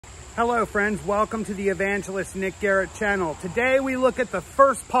Hello friends, welcome to the Evangelist Nick Garrett channel. Today we look at the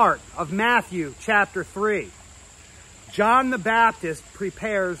first part of Matthew chapter 3. John the Baptist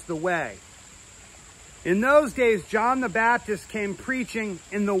prepares the way. In those days, John the Baptist came preaching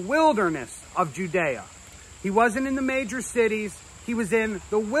in the wilderness of Judea. He wasn't in the major cities, he was in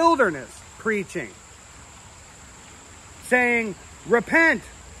the wilderness preaching, saying, "Repent,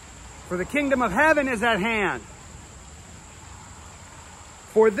 for the kingdom of heaven is at hand.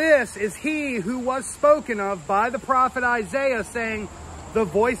 For this is he who was spoken of by the prophet Isaiah, saying, the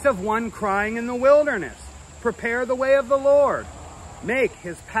voice of one crying in the wilderness, prepare the way of the Lord, make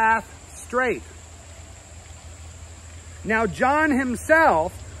his path straight." Now John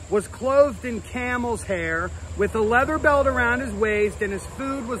himself was clothed in camel's hair, with a leather belt around his waist, and his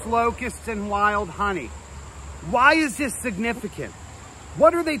food was locusts and wild honey. Why is this significant?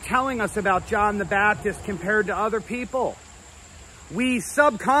 What are they telling us about John the Baptist compared to other people? We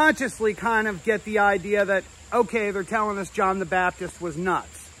subconsciously kind of get the idea that, okay, they're telling us John the Baptist was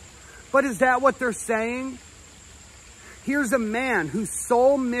nuts. But is that what they're saying? Here's a man whose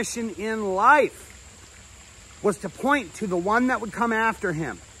sole mission in life was to point to the one that would come after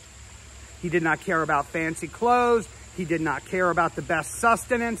him. He did not care about fancy clothes. He did not care about the best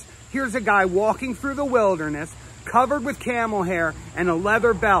sustenance. Here's a guy walking through the wilderness, covered with camel hair and a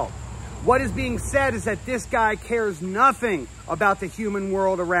leather belt. What is being said is that this guy cares nothing about the human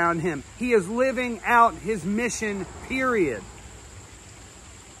world around him. He is living out his mission, period.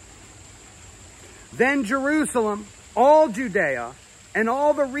 Then Jerusalem, all Judea, and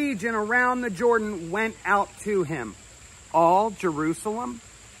all the region around the Jordan went out to him. All Jerusalem?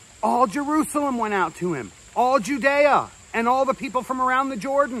 All Jerusalem went out to him. All Judea and all the people from around the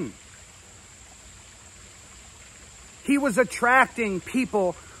Jordan. He was attracting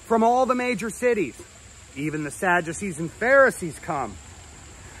people from all the major cities. Even the Sadducees and Pharisees come.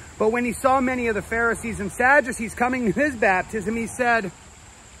 But when he saw many of the Pharisees and Sadducees coming to his baptism, he said,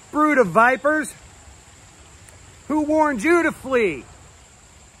 "Brood of vipers, who warned you to flee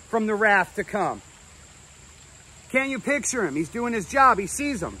from the wrath to come?" Can't you picture him? He's doing his job. He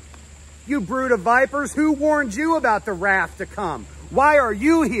sees them. "You brood of vipers, who warned you about the wrath to come? Why are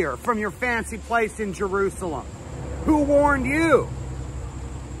you here from your fancy place in Jerusalem? Who warned you?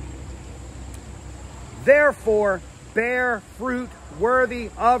 Therefore, bear fruit worthy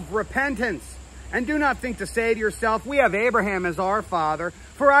of repentance. And do not think to say to yourself, we have Abraham as our father.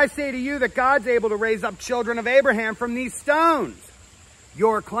 For I say to you that God's able to raise up children of Abraham from these stones."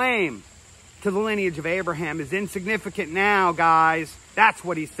 Your claim to the lineage of Abraham is insignificant now, guys. That's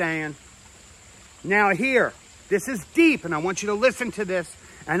what he's saying. Now here, this is deep, and I want you to listen to this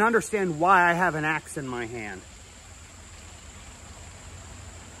and understand why I have an axe in my hand.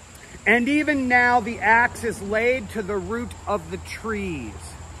 "And even now the axe is laid to the root of the trees.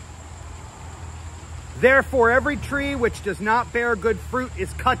 Therefore every tree which does not bear good fruit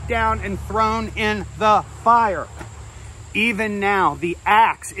is cut down and thrown in the fire. Even now the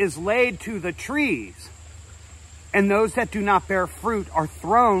axe is laid to the trees, and those that do not bear fruit are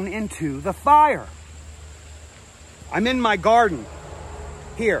thrown into the fire." I'm in my garden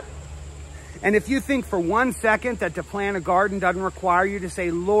here. And if you think for 1 second that to plant a garden doesn't require you to say,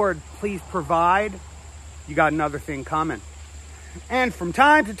 "Lord, please provide," you got another thing coming. And from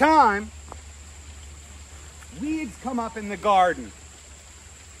time to time, weeds come up in the garden.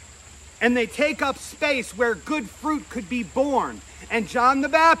 And they take up space where good fruit could be born. And John the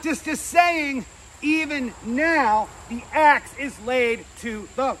Baptist is saying, even now, the axe is laid to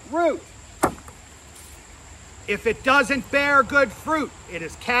the root. If it doesn't bear good fruit, it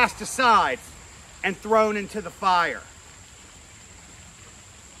is cast aside and thrown into the fire.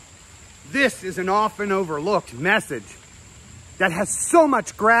 This is an often overlooked message that has so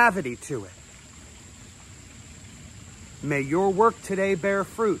much gravity to it. May your work today bear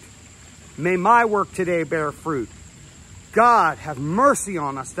fruit. May my work today bear fruit. God, have mercy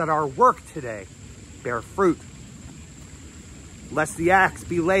on us that our work today bear fruit. Lest the axe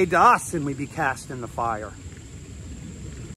be laid to us and we be cast in the fire.